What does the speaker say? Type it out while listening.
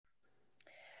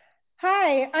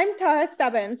Hi, I'm Tara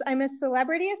Stubbins. I'm a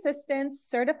celebrity assistant,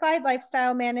 certified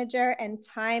lifestyle manager, and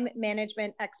time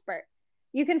management expert.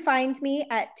 You can find me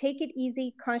at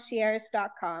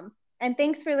takeiteasyconcierge.com. And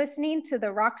thanks for listening to the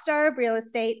Rockstar of Real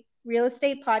Estate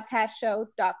Podcast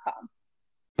Show.com.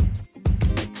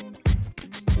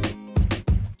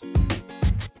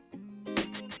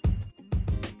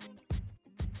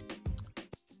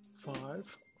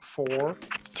 5, 4,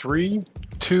 3,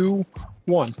 2,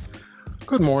 1.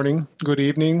 Good morning, good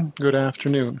evening, good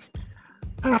afternoon.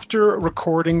 After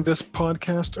recording this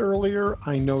podcast earlier,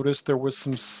 I noticed there was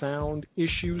some sound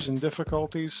issues and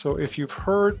difficulties. So if you've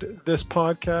heard this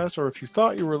podcast or if you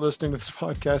thought you were listening to this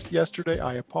podcast yesterday,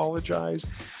 I apologize.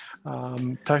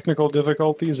 Technical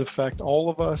difficulties affect all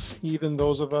of us, even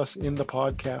those of us in the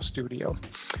podcast studio.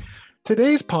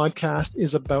 Today's podcast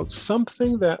is about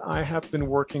something that I have been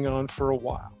working on for a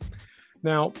while.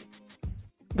 Now,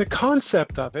 the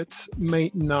concept of it may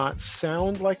not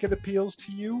sound like it appeals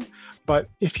to you, but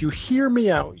if you hear me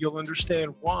out, you'll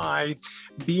understand why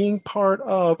being part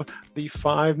of the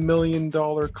 $5 million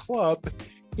club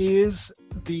is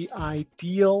the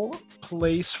ideal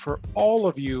place for all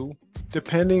of you,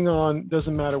 depending on,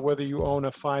 doesn't matter whether you own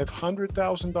a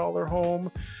 $500,000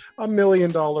 home, $1 million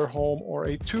home, or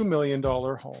a $2 million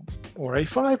home, or a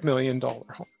 $5 million home.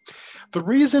 The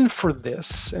reason for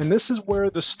this, and this is where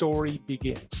the story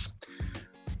begins.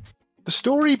 The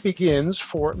story begins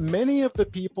for many of the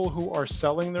people who are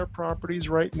selling their properties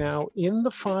right now in the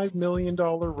 $5 million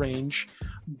range,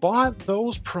 bought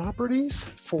those properties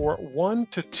for $1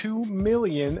 to $2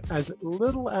 million as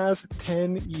little as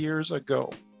 10 years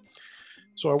ago.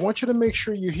 So I want you to make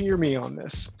sure you hear me on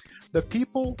this. The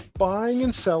people buying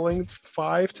and selling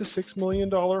 $5 to $6 million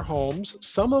homes,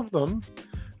 some of them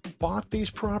bought these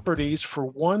properties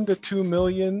for $1 to $2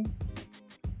 million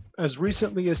as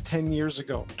recently as 10 years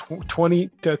ago,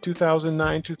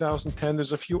 2009, 2010.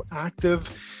 There's a few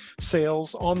active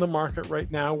sales on the market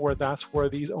right now where that's where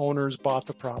these owners bought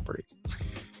the property.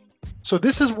 So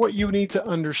this is what you need to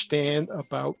understand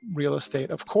about real estate.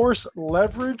 Of course,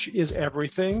 leverage is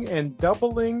everything, and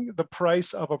doubling the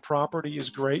price of a property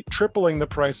is great. Tripling the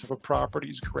price of a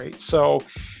property is great. So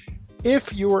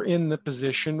if you are in the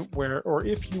position where, or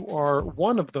if you are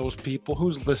one of those people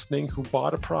who's listening, who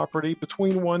bought a property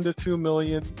between $1 to $2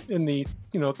 million in the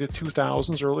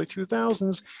 2000s, early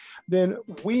 2000s, then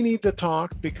we need to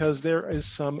talk, because there is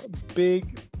some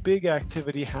big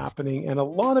activity happening, and a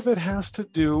lot of it has to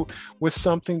do with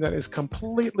something that is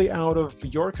completely out of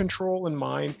your control and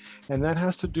mine, and that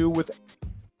has to do with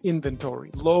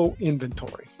inventory, low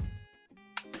inventory.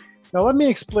 Now, let me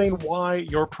explain why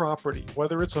your property,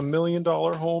 whether it's $1 million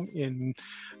home in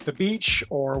the beach,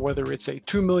 or whether it's a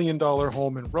 $2 million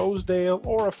home in Rosedale,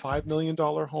 or a $5 million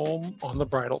home on the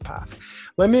Bridle Path.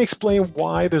 Let me explain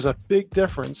why there's a big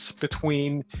difference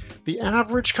between the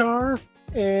average car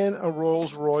and a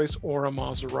Rolls Royce or a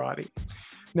Maserati.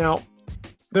 Now,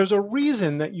 there's a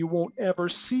reason that you won't ever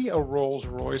see a Rolls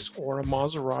Royce or a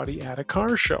Maserati at a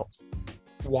car show.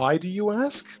 Why, do you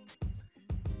ask?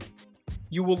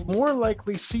 You will more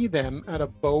likely see them at a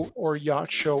boat or yacht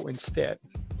show instead.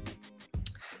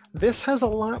 This has a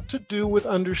lot to do with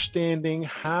understanding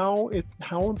how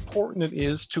important it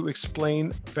is to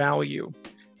explain value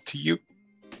to you,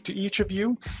 to each of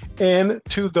you, and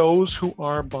to those who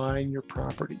are buying your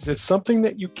properties. It's something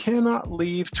that you cannot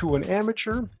leave to an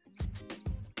amateur.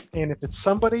 And if it's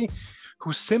somebody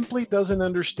who simply doesn't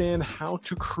understand how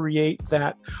to create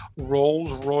that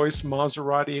Rolls-Royce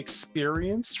Maserati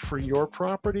experience for your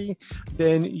property,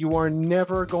 then you are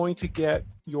never going to get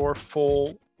your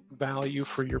full value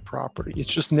for your property.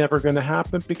 It's just never going to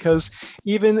happen, because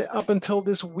even up until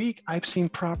this week, I've seen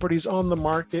properties on the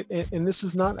market, and this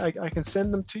is not, I can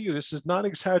send them to you. This is not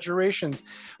exaggerations.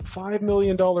 $5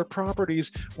 million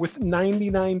properties with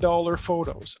 $99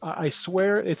 photos. I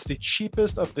swear it's the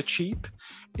cheapest of the cheap.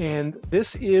 And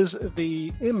this is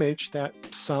the image that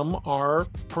some are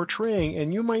portraying,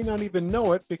 and you might not even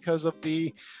know it, because of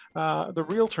the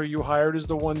realtor you hired is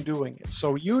the one doing it.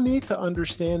 So you need to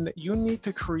understand that you need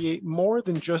to create more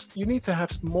than just, you need to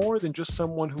have more than just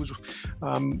someone who's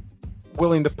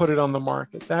willing to put it on the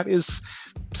market. That is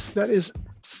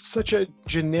such a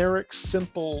generic,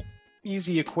 simple,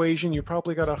 easy equation. You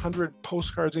probably got 100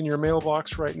 postcards in your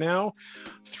mailbox right now.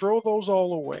 Throw those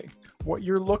all away. What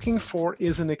you're looking for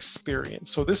is an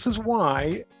experience. So this is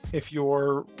why If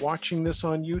you're watching this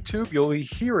on YouTube, you'll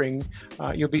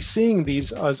be seeing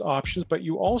these as options, but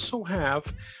you also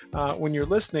have, when you're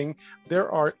listening,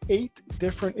 there are 8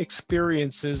 different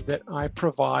experiences that I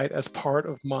provide as part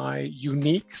of my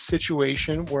unique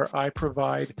situation where I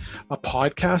provide a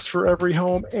podcast for every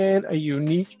home and a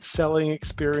unique selling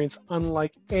experience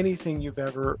unlike anything you've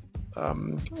ever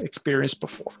experienced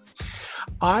before.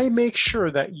 I make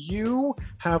sure that you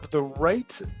have the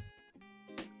right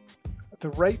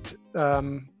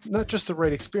not just the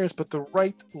right experience, but the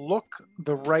right look,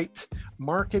 the right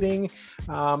marketing,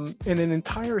 and an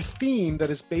entire theme that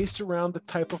is based around the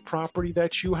type of property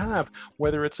that you have,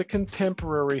 whether it's a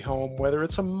contemporary home, whether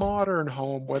it's a modern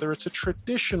home, whether it's a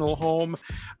traditional home,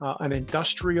 an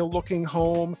industrial looking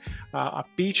home, a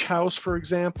beach house, for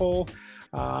example,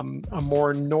 a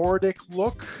more Nordic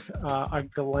look, a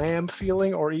glam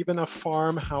feeling, or even a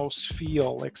farmhouse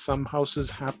feel, like some houses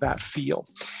have that feel.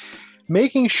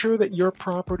 Making sure that your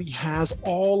property has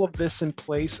all of this in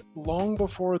place long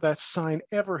before that sign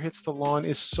ever hits the lawn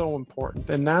is so important.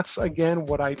 And that's, again,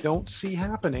 what I don't see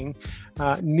happening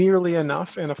nearly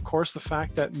enough. And of course, the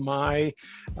fact that my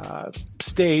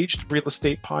staged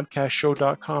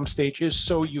realestatepodcastshow.com stage is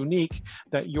so unique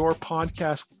that your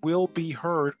podcast will be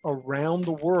heard around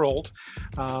the world.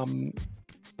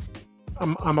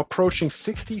 I'm approaching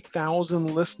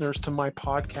 60,000 listeners to my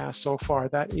podcast so far.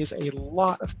 That is a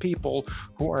lot of people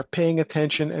who are paying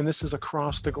attention, and this is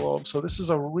across the globe. So this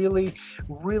is a really,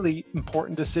 really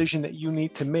important decision that you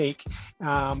need to make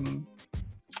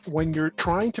when you're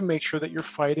trying to make sure that you're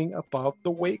fighting above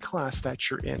the weight class that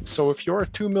you're in. So if you're a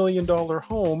 $2 million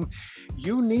home,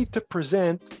 you need to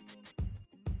present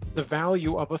the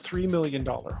value of a $3 million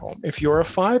home. If you're a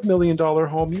 $5 million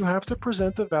home, you have to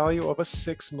present the value of a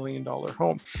 $6 million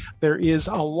home. There is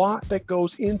a lot that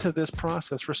goes into this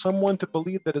process. For someone to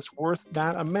believe that it's worth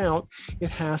that amount,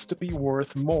 it has to be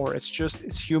worth more.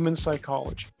 It's human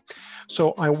psychology.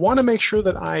 So I want to make sure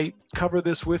that I cover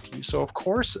this with you. So of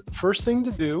course, first thing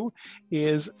to do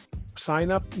is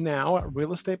sign up now at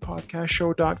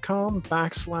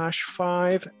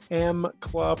realestatepodcastshow.com/5M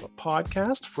Club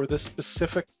podcast for this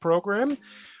specific program.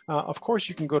 Of course,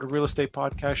 you can go to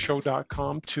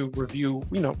realestatepodcastshow.com to review,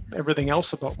 everything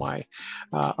else about my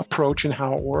approach and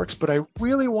how it works. But I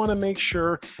really want to make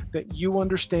sure that you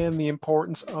understand the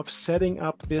importance of setting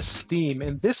up this theme.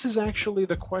 And this is actually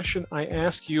the question I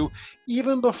ask you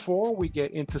even before we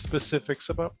get into specifics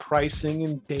about pricing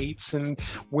and dates and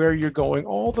where you're going,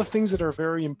 all the things that are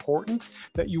very important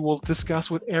that you will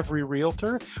discuss with every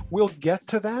realtor. We'll get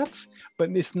to that, but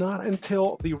it's not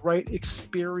until the right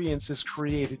experience is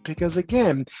created. Because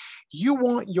again, you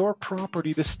want your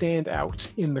property to stand out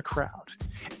in the crowd.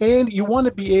 And you want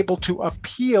to be able to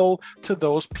appeal to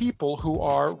those people who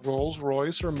are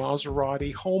Rolls-Royce or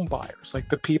Maserati home buyers, like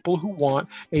the people who want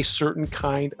a certain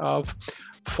kind of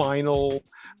final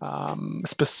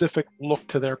specific look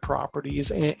to their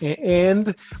properties.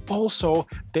 And also,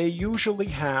 they usually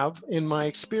have, in my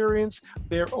experience,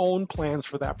 their own plans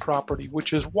for that property,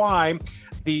 which is why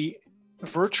the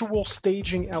virtual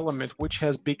staging element, which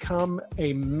has become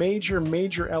a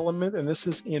major element, and this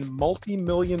is in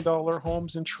multi-million-dollar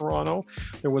homes in Toronto.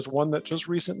 There was one that just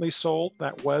recently sold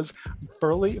that was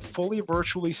fully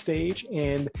virtually staged,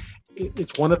 and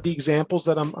it's one of the examples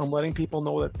that I'm letting people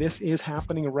know that this is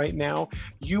happening right now.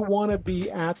 You want to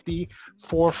be at the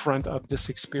forefront of this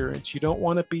experience. You don't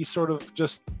want to be sort of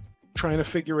just trying to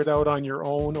figure it out on your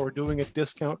own or doing a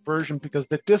discount version, because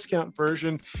the discount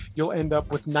version, you'll end up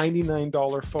with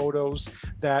 $99 photos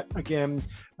that, again,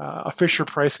 a Fisher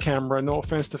Price camera, no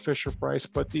offense to Fisher Price,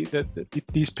 but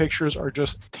these pictures are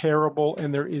just terrible,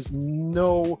 and there is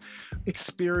no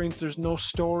experience, there's no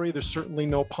story, there's certainly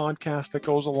no podcast that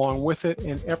goes along with it,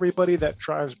 and everybody that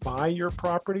drives by your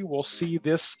property will see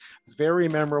this very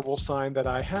memorable sign that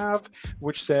I have,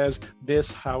 which says,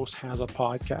 "This house has a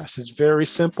podcast." It's very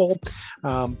simple,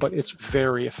 but it's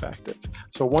very effective.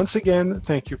 So once again,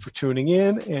 thank you for tuning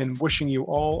in and wishing you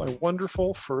all a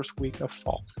wonderful first week of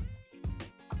fall.